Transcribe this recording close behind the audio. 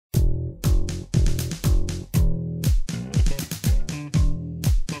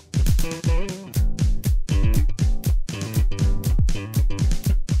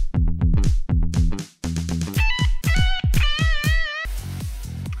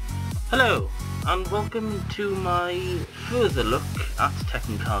Hello, and welcome to my further look at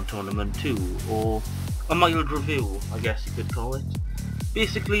Tekken Card Tournament 2, or a mild review, I guess you could call it.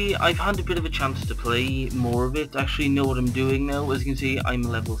 Basically, I've had a bit of a chance to play more of it, actually know what I'm doing now. As you can see, I'm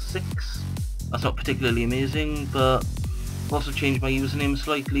level 6. That's not particularly amazing, but I've also changed my username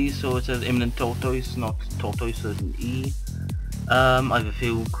slightly, so it says Imminent Tortoise, not Tortoise with an E. I have a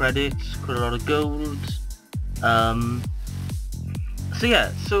few credits, quite a lot of gold.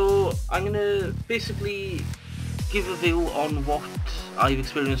 So I'm gonna basically give a view on what I've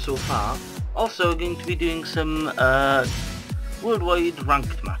experienced so far. Also going to be doing some worldwide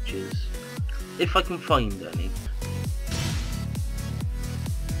ranked matches, if I can find any.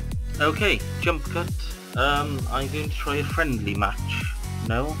 Okay, jump cut. I'm going to try a friendly match.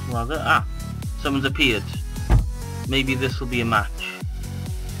 No, rather, someone's appeared. Maybe this will be a match.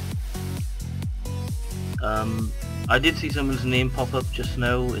 I did see someone's name pop up just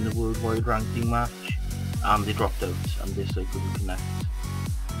now in the worldwide ranking match, and they dropped out, and this I couldn't connect.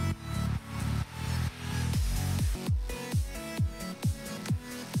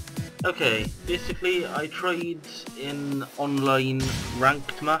 Okay, basically I tried in online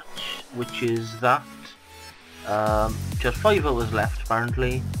ranked match, which is that. Just 5 hours left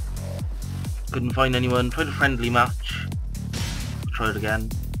apparently. Couldn't find anyone. Tried a friendly match. Tried again.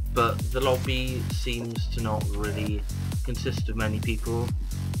 But the lobby seems to not really consist of many people,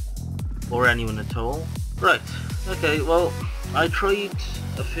 or anyone at all. Right, okay, well, I tried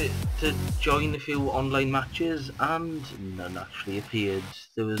to join a few online matches, and none actually appeared.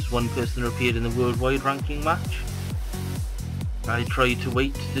 There was one person who appeared in the worldwide ranking match. I tried to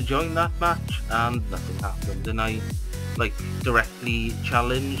wait to join that match, and nothing happened, and I, directly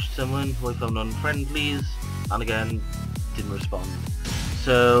challenged someone who I found on friendlies, and again, didn't respond.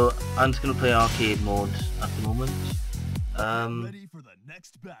 So I'm just gonna play arcade mode at the moment. Ready for the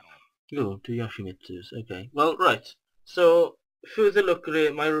next battle. Oh, 2 Yoshimitsus. Okay. Well, right. So further look at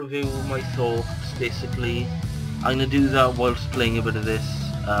it, my review, my thoughts. Basically, I'm gonna do that whilst playing a bit of this.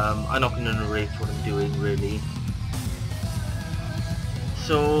 I'm not gonna narrate what I'm doing really.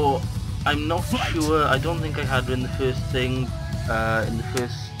 So I'm not sure. I don't think I had her in the first thing, in the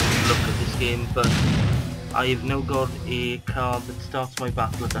first look at this game, but I've now got a card that starts my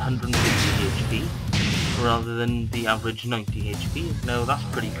battle at 150 HP rather than the average 90 HP. Now that's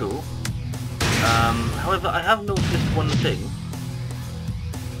pretty cool. However, I have noticed one thing,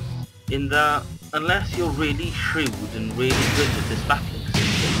 in that unless you're really shrewd and really good at this battling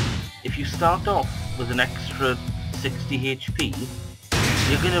system, if you start off with an extra 60 HP,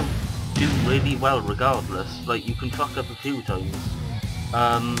 you're gonna do really well regardless. Like, you can fuck up a few times.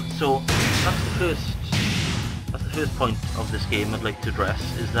 So that's the first point of this game I'd like to address,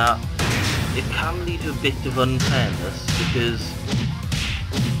 is that it can lead to a bit of unfairness, because,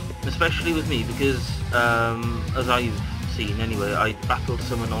 especially with me, because as I've seen anyway, I battled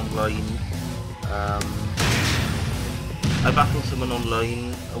someone online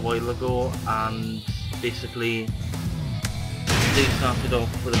a while ago, and basically they started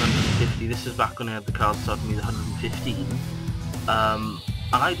off with 150. This is back when I had the card starting with 115, and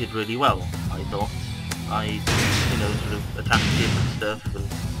I did really well, I thought. I, sort of attacked him and stuff and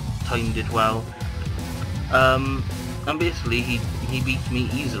timed it well. And basically he beat me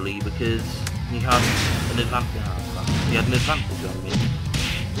easily because he had an advantage. He had an advantage on me.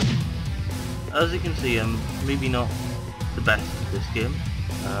 As you can see, I'm maybe not the best at this game.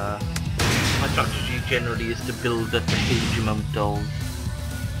 My strategy generally is to build up a huge amount of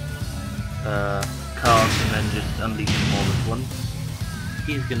cards and then just unleash them all at once.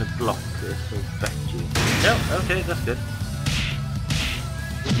 He's gonna block this, I bet you. No, okay, that's good.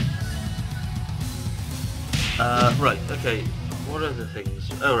 Right, okay, what other things?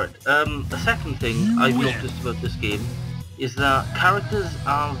 Oh, right, the second thing I've noticed about this game is that characters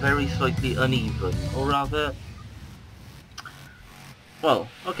are very slightly uneven, or rather, well,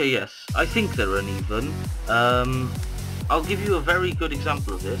 okay, yes, I think they're uneven. I'll give you a very good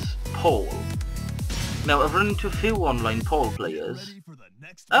example of this, Paul. Now, I've run into a few online Paul players.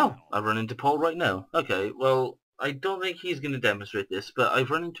 Oh, I've run into Paul right now. Okay, well, I don't think he's going to demonstrate this, but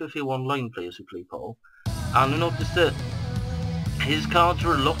I've run into a few online players who play Paul, and I noticed that his cards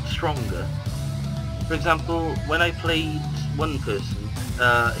are a lot stronger. For example, when I played one person,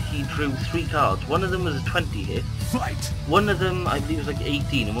 he drew 3 cards. One of them was a 20 hit. Fight. One of them, I believe, was like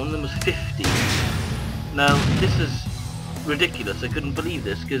 18, and one of them was 50. Now, this is ridiculous. I couldn't believe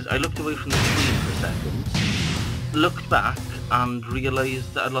this, because I looked away from the screen for a second, looked back, and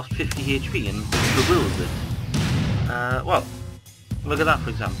realised that I'd lost 50 HP and was bewildered. Well, look at that for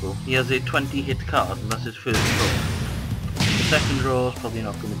example. He has a 20 hit card, and that's his first draw. second draw is probably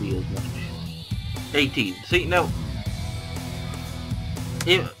not going to be as much. 18. See, now,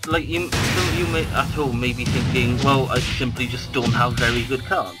 some of you at home may be thinking, well, I simply just don't have very good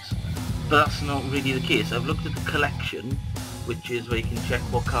cards. But that's not really the case. I've looked at the collection, which is where you can check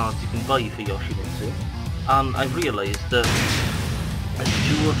what cards you can buy for Yoshimitsu, and I've realised that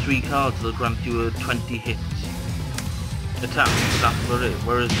there's 2 or 3 cards that'll grant you a 20 hit attack, but that's about it.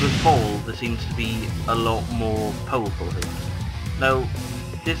 Whereas with Paul, there seems to be a lot more powerful hits. Now,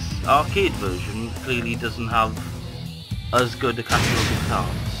 this arcade version clearly doesn't have as good a catalogue of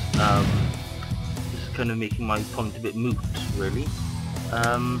cards. This is kind of making my point a bit moot, really.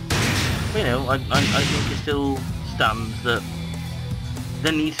 You know, I think it still stands that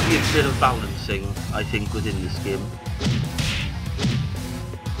there needs to be a bit of balancing, I think, within this game.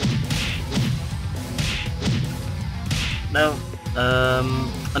 Now,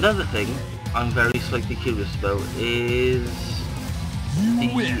 another thing I'm very slightly curious about is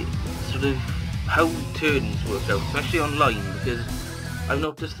the sort of how turns work out, especially online, because I've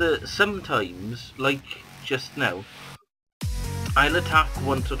noticed that sometimes, like just now, I'll attack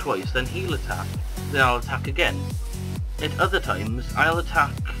once or twice, then he'll attack, then I'll attack again. At other times, I'll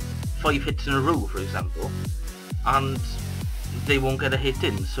attack 5 hits in a row, for example, and they won't get a hit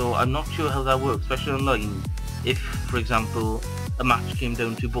in, so I'm not sure how that works, especially online. If, for example, a match came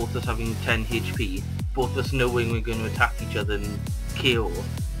down to both us having 10 HP, both of us knowing we're going to attack each other and KO,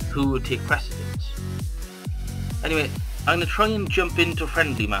 who would take precedence? Anyway, I'm going to try and jump into a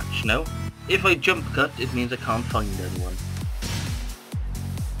friendly match now. If I jump cut, it means I can't find anyone.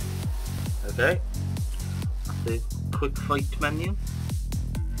 Okay, the quick fight menu.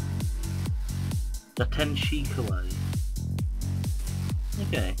 The Tenshi Kawaii.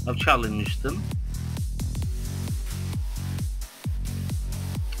 Okay, I've challenged them.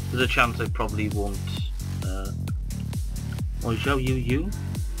 There's a chance I probably won't. Or show you.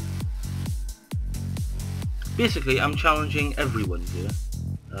 Basically, I'm challenging everyone here.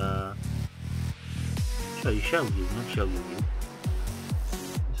 Show you, not show you.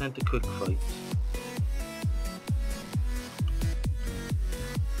 Sent a quick fight.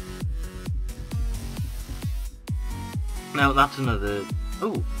 Now that's another.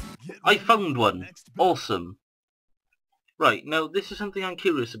 Oh, I found one. Awesome. Right, now this is something I'm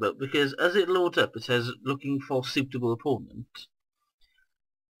curious about, because as it loads up it says looking for suitable opponent.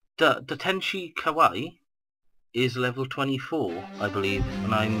 The Tenshi Kawaii is level 24, I believe,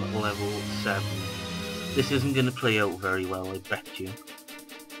 and I'm level 7. This isn't going to play out very well, I bet you.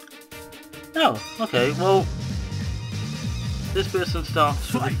 Oh, okay, well, this person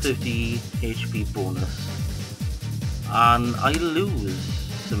starts with a 30 HP bonus, and I lose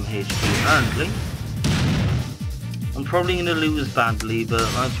some HP apparently. I'm probably going to lose badly, but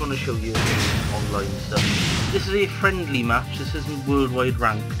I just want to show you some online stuff. This is a friendly match, this isn't worldwide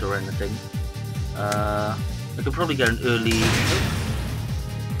ranked or anything. I could probably get an early... Oh.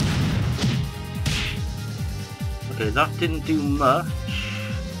 Okay, that didn't do much.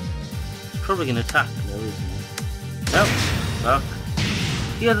 It's probably going to attack now, isn't it? No, fuck.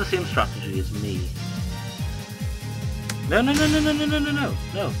 He has the same strategy as me. No.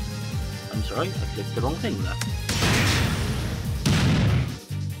 No. I'm sorry, I clicked the wrong thing there.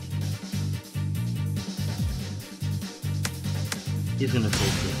 He's gonna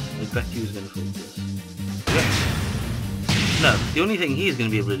focus. I bet you he's gonna focus. Yeah. No, the only thing he's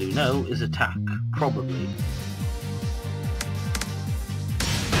gonna be able to do now is attack, probably.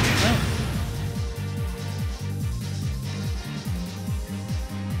 No.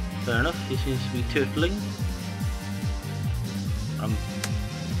 Fair enough, he seems to be turtling.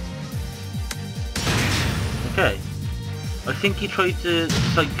 Okay. I think he tried to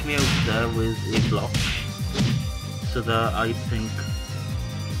psych me out there with a block. So that I think...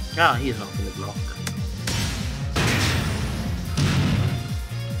 Ah, he is not going to block.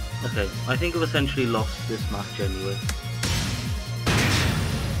 Okay, I think I've essentially lost this match anyway.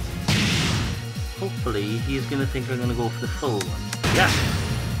 Hopefully he's going to think I'm going to go for the full one. Yes!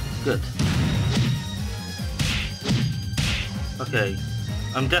 Good. Okay,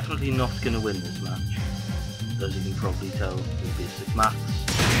 I'm definitely not going to win this match. As you can probably tell with basic maths.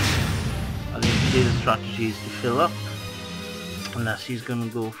 I think his strategy is to fill up, unless he's going to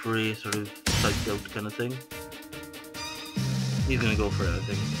go for a sort of psyched out kind of thing. He's going to go for it, I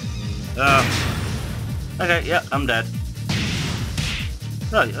think. Okay, yeah, I'm dead.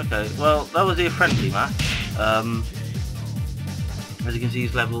 Right, okay, well, that was a friendly match. As you can see,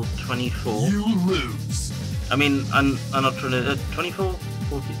 he's level 24. You lose. I mean, I'm not trying to... 24?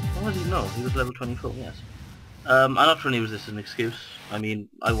 40? What was he? No, he was level 24, yes. I'm not trying to use this as an excuse. I mean,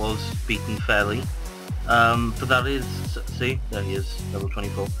 I was beaten fairly. But that is, see, there he is, level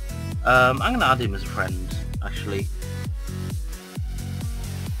 24. I'm gonna add him as a friend, actually.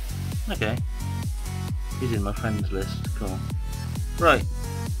 Okay. He's in my friends list, cool. Right.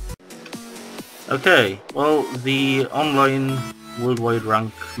 Okay, well, the online worldwide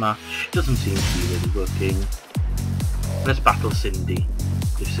rank match doesn't seem to be really working. Let's battle Cindy,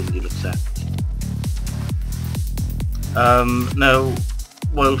 if Cindy will accept. Now,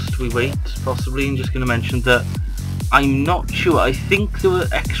 whilst we wait, possibly, I'm just going to mention that I'm not sure. I think there were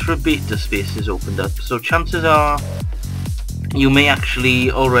extra beta spaces opened up, so chances are you may actually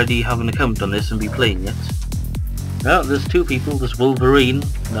already have an account on this and be playing it. Well, there's two people. There's Wolverine,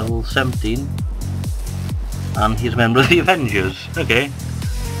 level 17, and he's a member of the Avengers. Okay.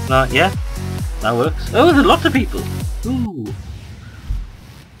 Yeah, that works. Oh, there's lots of people. Ooh.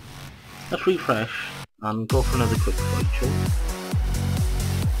 Let's refresh and go for another quick fight, shall we?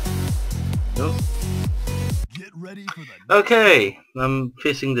 Oh. Get ready for the Okay, I'm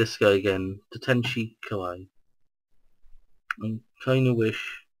facing this guy again, Tekken Card. I kinda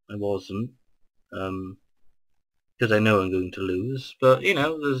wish I wasn't, because I know I'm going to lose, but you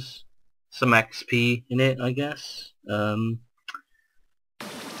know, there's some XP in it, I guess.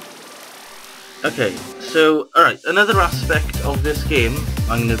 Okay, so, alright, another aspect of this game,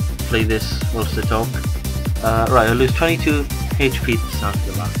 I'm gonna play this whilst I talk. Right, I lose 22 HP at the start of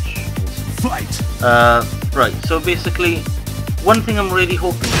the match. fight! Right, so basically, one thing I'm really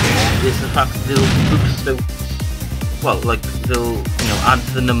hoping for is the fact that they'll boost out, well, like, they'll, you know, add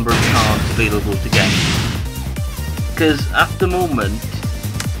to the number of cards available to get. Because at the moment,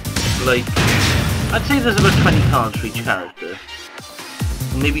 like, I'd say there's about 20 cards for each character.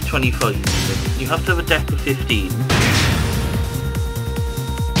 Maybe 25. You have to have a deck of 15.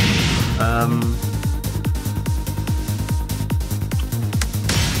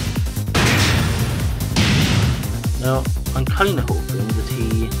 Now, I'm kind of hoping that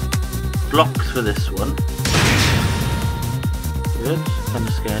he blocks for this one. Good, kind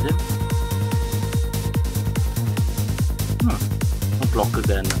of scared him. I'll block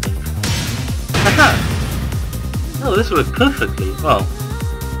again, I think. Haha! Oh, this worked perfectly. Well,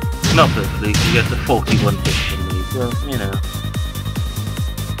 not perfectly, because you get the 41 hit from me, but, you know.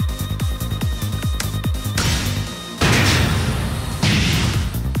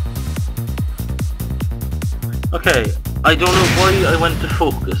 Okay, I don't know why I went to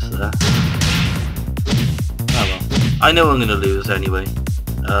focus there. Oh well. I know I'm gonna lose anyway.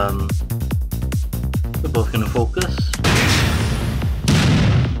 We're both gonna focus.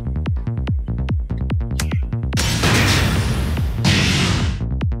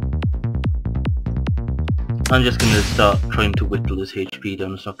 I'm just gonna start trying to whittle his HP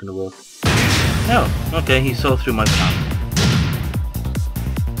down, it's not gonna work. Oh, okay, he saw through my plan.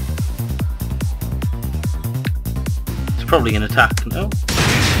 Probably an attack. No.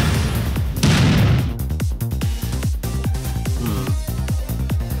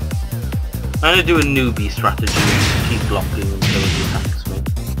 I'm gonna do a newbie strategy. Keep blocking until he attacks me.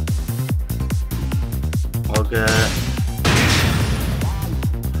 I'll get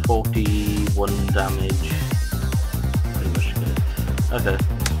 41 damage. Pretty much good. Okay,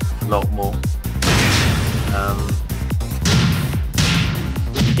 a lot more.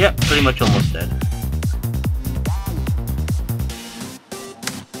 Yeah, pretty much almost dead.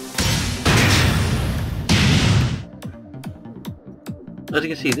 As you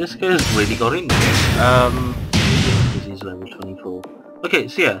can see, this guy's really got into it. Because he's level 24. Okay,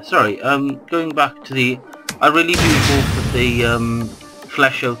 so yeah, sorry, going back to the... I really do hope that they,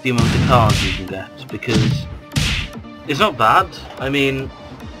 flesh out the amount of cards you can get, because it's not bad, I mean...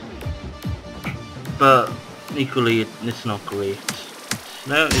 But, equally, it's not great.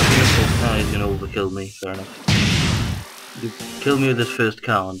 No, he's gonna overkill me, fair enough. You kill me with his first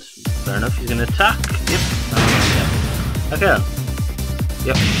card. Fair enough, he's gonna attack. Yep. Okay.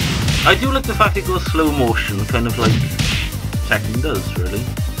 Yep. I do like the fact it goes slow motion, kind of like Tekken does, really.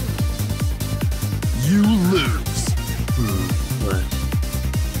 You lose. Right.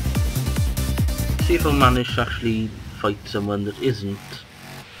 See if I'll manage to actually fight someone that isn't,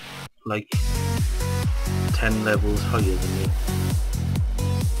 like, 10 levels higher than me.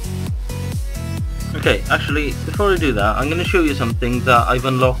 Okay, actually, before I do that, I'm going to show you something that I've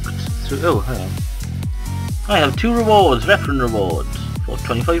unlocked through... Oh, hang on. I have 2 rewards, veteran rewards. For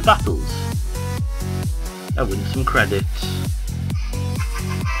 25 battles. I win some credits.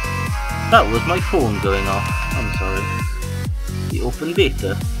 That was my phone going off. I'm sorry. The open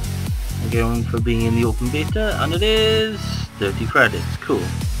beta. I'm going for being in the open beta, and it is 30 credits. Cool.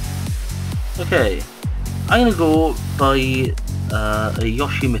 Okay. I'm gonna go buy a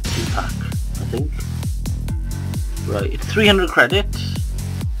Yoshimitsu pack, I think. Right, it's 300 credits.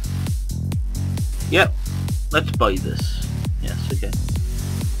 Yep, let's buy this. Yes, okay.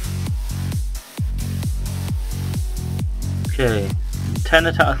 Okay, 10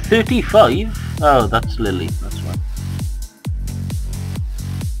 attack, 35? Oh, that's Lily, that's right.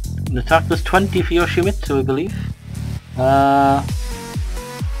 The attack was 20 for Yoshimitsu, I believe.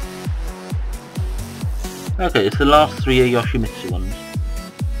 Okay, it's the last 3 Yoshimitsu ones.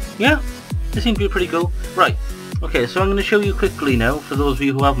 Yeah, they seem to be pretty cool. Right, okay, so I'm going to show you quickly now, for those of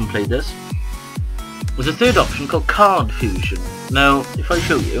you who haven't played this. There's a third option called Card Fusion. Now, if I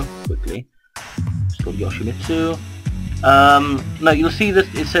show you quickly, it's called Yoshimitsu. Now you'll see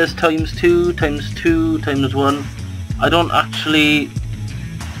that it says ×2, ×2, ×1. I don't actually...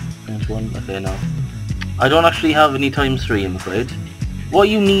 ×1, okay, no. I don't actually have any ×3, I'm afraid. What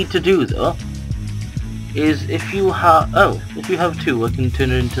you need to do, though, is if you have... oh, if you have 2, I can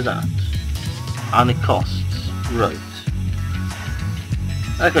turn it into that. And it costs. Right.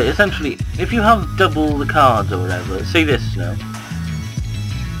 Okay, essentially, if you have double the cards or whatever, say this now.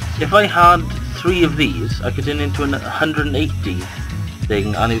 If I had 3 of these, I could turn into an 180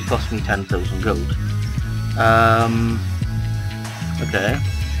 thing, and it would cost me 10,000 gold. Okay.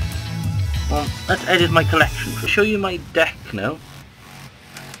 Well, let's edit my collection. I'll show you my deck now.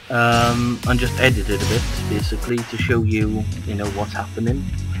 And just edit it a bit, basically, to show you, you know, what's happening.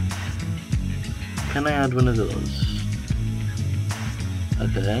 Can I add one of those?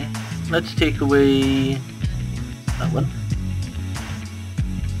 Okay. Let's take away that one.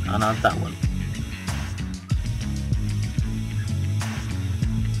 And add that one.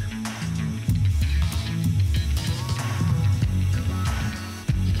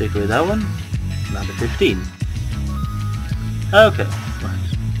 Let's take away that one. And add a 15. Okay. Right.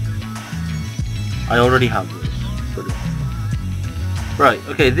 I already have those. Brilliant. Right,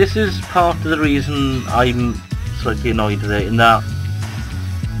 okay, this is part of the reason I'm slightly annoyed with it, in that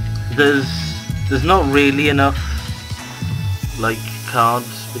there's not really enough, like,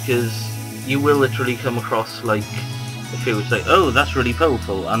 cards, because you will literally come across, like, a few which say, oh, that's really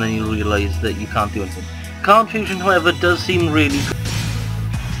powerful, and then you realise that you can't do anything. Card Fusion, however, does seem really good.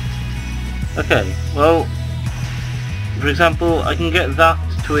 Okay, well, for example, I can get that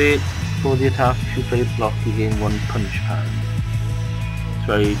to it for the attack. If you play a block, you gain 1 punch power. It's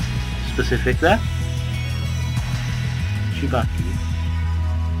very specific there. Shibaki.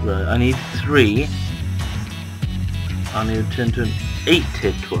 Right, I need 3. I need to turn to an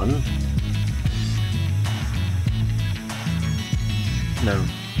 8-hit one. No.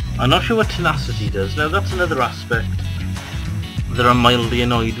 I'm not sure what Tenacity does. Now that's another aspect that I'm mildly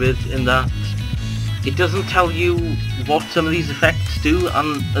annoyed with, in that it doesn't tell you what some of these effects do,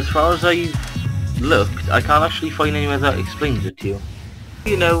 and as far as I've looked, I can't actually find anywhere that explains it to you.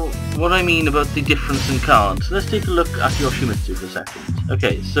 You know what I mean about the difference in cards. Let's take a look at Yoshimitsu for a second.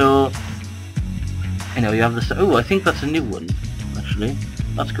 Okay, so you know, you have this. Oh, I think that's a new one, actually.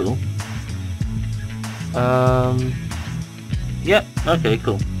 That's cool. Yeah, okay,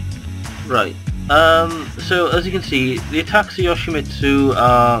 cool. Right. So as you can see, the attacks of Yoshimitsu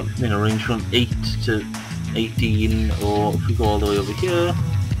are, you know, range from 8 to 18, or if we go all the way over here,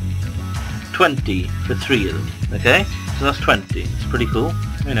 20 for 3 of them. Okay, so that's 20. It's pretty cool,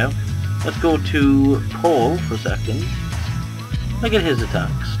 you know. Let's go to Paul for a second. Look at his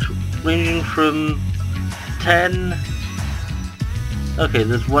attacks, ranging from 10. Okay,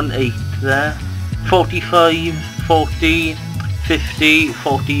 there's 1 8 there. 45, 40. 50,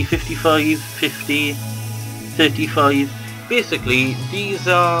 40, 55, 50, 35. Basically, these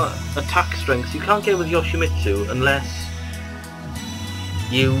are attack strengths you can't get with Yoshimitsu unless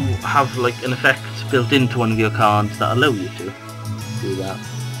you have like an effect built into one of your cards that allow you to do that.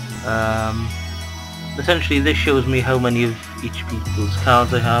 Essentially, this shows me how many of each people's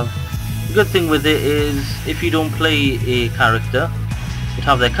cards I have. The good thing with it is, if you don't play a character but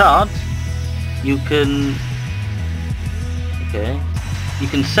have their cards, you can... okay, you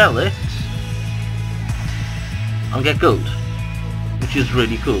can sell it and get gold, which is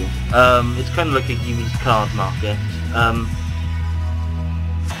really cool. It's kind of like a used card market.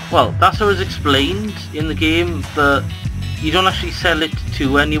 Well, that's how it's explained in the game, but you don't actually sell it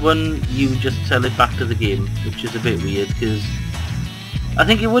to anyone, you just sell it back to the game, which is a bit weird, because I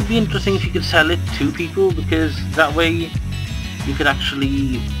think it would be interesting if you could sell it to people, because that way you could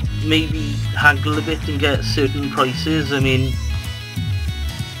actually maybe haggle a bit and get certain prices. I mean,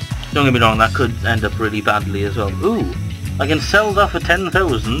 don't get me wrong, that could end up really badly as well. Ooh, I can sell that for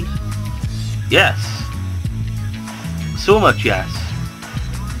 10,000. Yes. So much yes.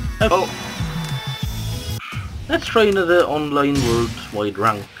 Oh. Let's try another online worldwide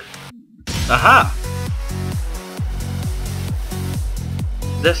rank. Aha!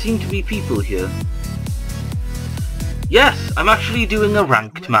 there seem to be people here. Yes, I'm actually doing a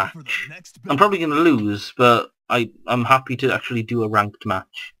ranked match. I'm probably going to lose, but I'm happy to actually do a ranked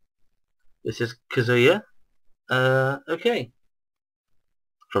match. This is Kazuya. Okay.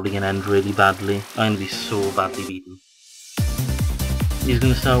 Probably going to end really badly. I'm going to be so badly beaten. He's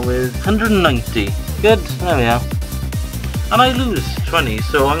going to start with 190. Good, there we are. And I lose 20,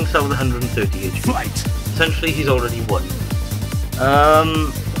 so I'm going to start with 130 HP. Fight. Essentially, he's already won.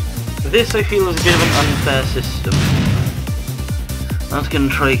 This I feel is a bit of an unfair system. I was going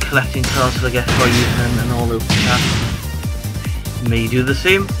to try collecting cards till I get 5 and all over attack. May do the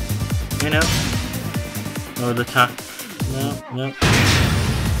same, you know. Or the attack. No.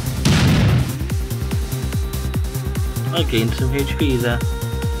 I gained some HP there.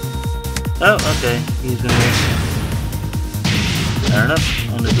 Oh, okay. He's gonna... Fair enough.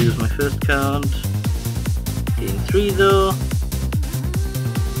 I'm gonna lose my first card. Gain 3 though.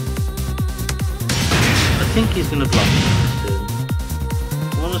 I think he's gonna block this turn.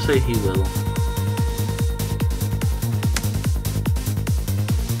 I wanna say he will.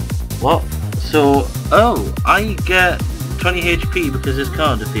 What? So, oh, I get 20 HP because his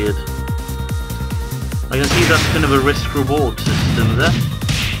card appeared. I can see that's kind of a risk-reward system there.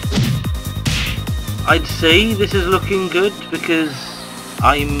 I'd say this is looking good because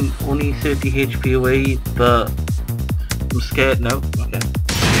I'm only 30 HP away, but I'm scared. No, okay.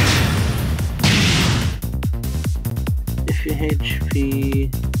 If your HP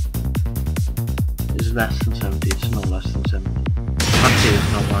is less than 70, it's not less than 70. Actually,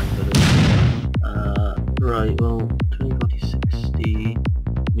 it's not mine, but right, well, 20, 40, 60.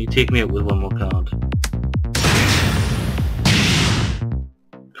 You take me out with one more card.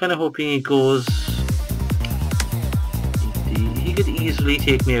 Kind of hoping he goes... He could easily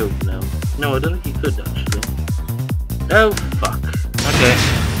take me out now. No, I don't think he could actually. Oh, fuck. Okay.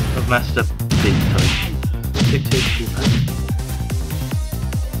 I've messed up big time. 6 HP back.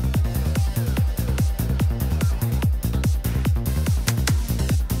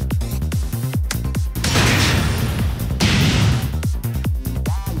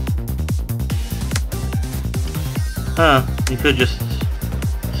 Huh, you could just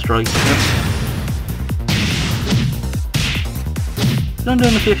strike him. Done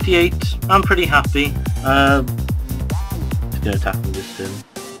doing the 58. I'm pretty happy. Just gonna attack him this turn.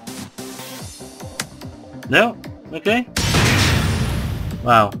 No? Okay.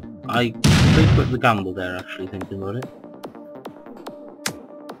 Wow. I pretty put the gamble there actually, thinking about it.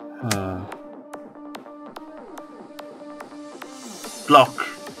 Block.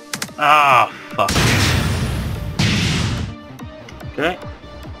 Ah, fuck. Okay.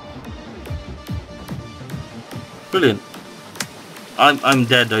 Brilliant. I'm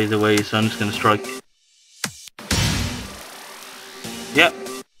dead either way, so I'm just gonna strike. Yep,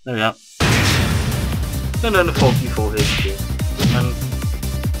 there we are. Going down to 44 HP. I'm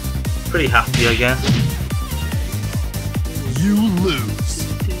pretty happy, I guess. You lose.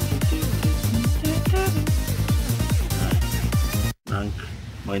 Rank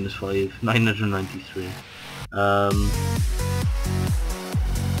 -5, 993.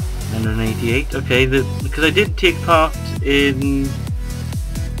 988. Okay, because I did take part in.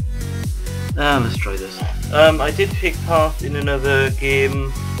 Let's try this. I did take part in another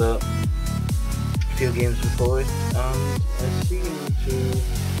game, but a few games before it, and I seem to...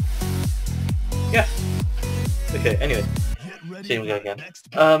 Yes! Okay, anyway, same guy again.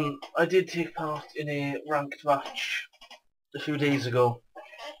 I did take part in a ranked match a few days ago,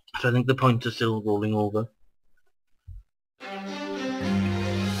 so I think the points are still rolling over.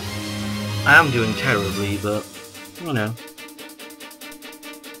 I am doing terribly, but, you know.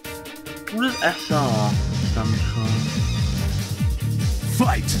 What does SR stand for?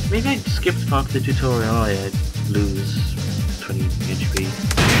 Fight! Maybe I skipped part of the tutorial. Oh yeah, I'd lose 20 HP.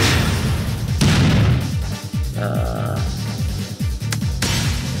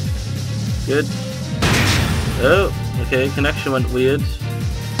 Good. Oh, okay, connection went weird.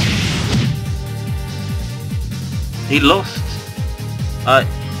 He lost...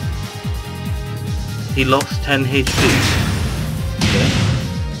 he lost 10 HP. Okay.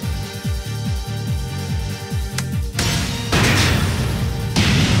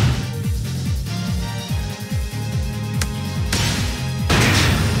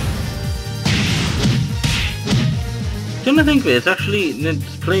 Come to think of it,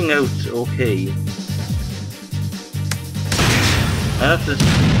 it's playing out okay. I have to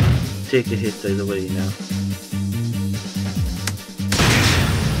take a hit either way now.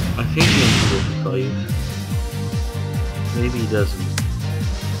 I think he wants to go for 5. Maybe he doesn't.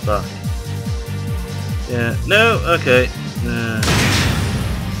 But yeah, no, okay.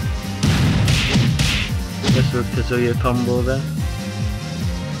 Mr. Kazuya combo there.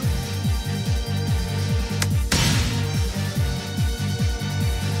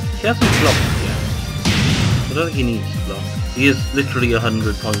 He hasn't blocked yet. I don't think he needs to block. He is literally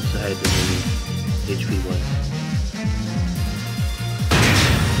 100 points ahead in the HP wise.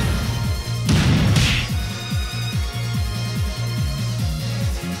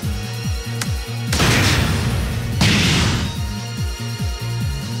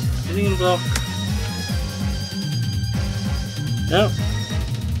 Is he gonna block? No.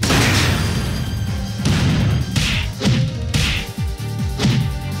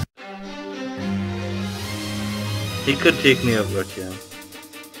 He could take me out right here.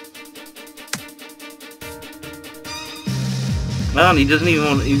 Man, he doesn't even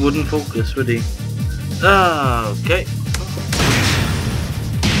want, he wouldn't focus, would he? Ah, okay.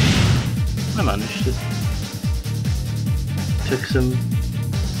 I managed it. Took some...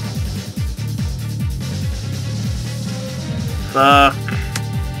 Fuck.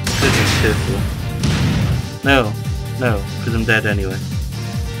 This is careful. No, because I'm dead anyway.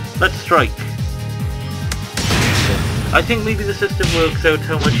 Let's strike. I think maybe the system works out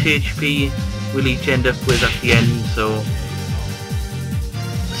how much HP we'll each end up with at the end, so...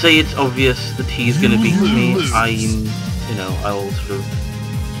 Say it's obvious that he's gonna beat me, I'll sort of...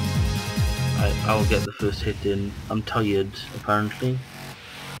 I'll get the first hit in. I'm tired, apparently.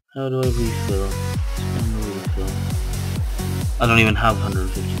 How do I refill? Spend the refill. I don't even have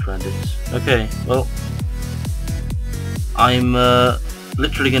 150 credits. Okay, well... I'm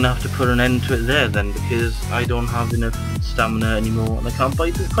literally gonna have to put an end to it there then, because I don't have enough stamina anymore and I can't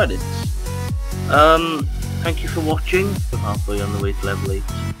buy the credits. Thank you for watching. We're halfway on the way to level 8.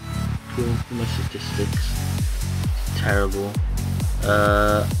 Cool, for my statistics. It's terrible.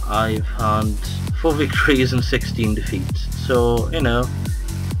 I've had 4 victories and 16 defeats, so, you know,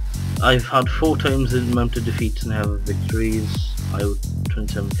 I've had 4 times the amount of defeats and I have victories. I would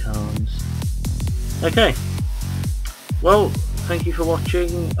 27 cards. Okay. Well, thank you for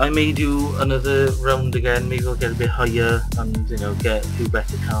watching. I may do another round again, maybe I'll get a bit higher and, you know, get a few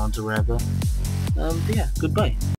better cards or whatever. But yeah, goodbye.